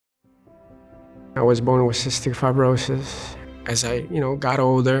I was born with cystic fibrosis. As I, got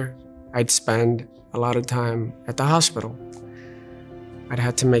older, I'd spend a lot of time at the hospital. I'd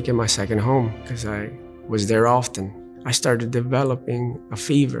had to make it my second home because I was there often. I started developing a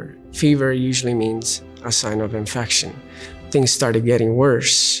fever. Fever usually means a sign of infection. Things started getting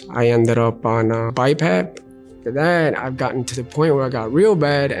worse. I ended up on a BiPAP. After that, I've gotten to the point where I got real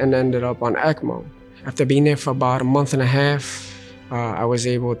bad and ended up on ECMO. After being there for about a month and a half, I was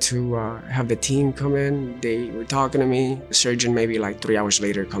able to have the team come in. They were talking to me. The surgeon maybe like 3 hours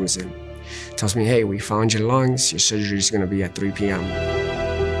later comes in. Tells me, hey, we found your lungs. Your surgery is gonna be at 3 p.m.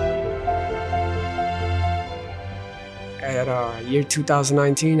 At year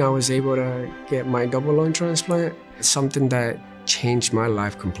 2019, I was able to get my double lung transplant. It's something that changed my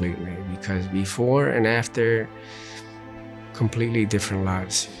life completely because before and after, completely different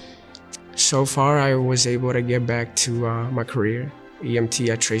lives. So far, I was able to get back to my career, EMT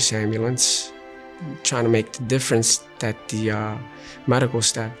at Trace Ambulance, trying to make the difference that the medical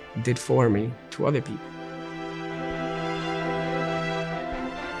staff did for me to other people.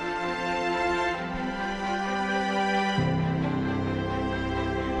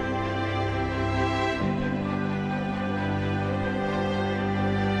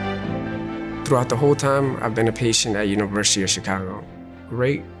 Throughout the whole time, I've been a patient at University of Chicago.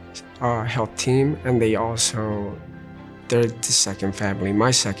 Great health team, and they're the second family,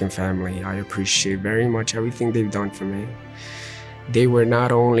 my second family. I appreciate very much everything they've done for me. They were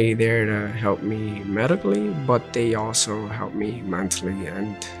not only there to help me medically, but they also helped me mentally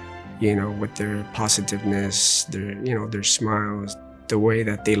and, with their positiveness, their smiles, the way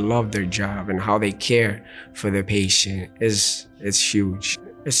that they love their job and how they care for the patient it's huge.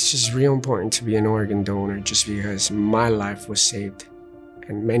 It's just real important to be an organ donor just because my life was saved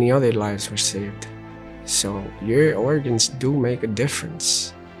and many other lives were saved. So your organs do make a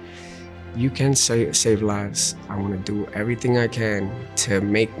difference. You can save lives. I want to do everything I can to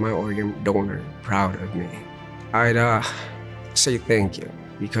make my organ donor proud of me. I'd say thank you.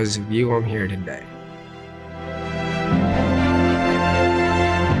 Because of you, I'm here today.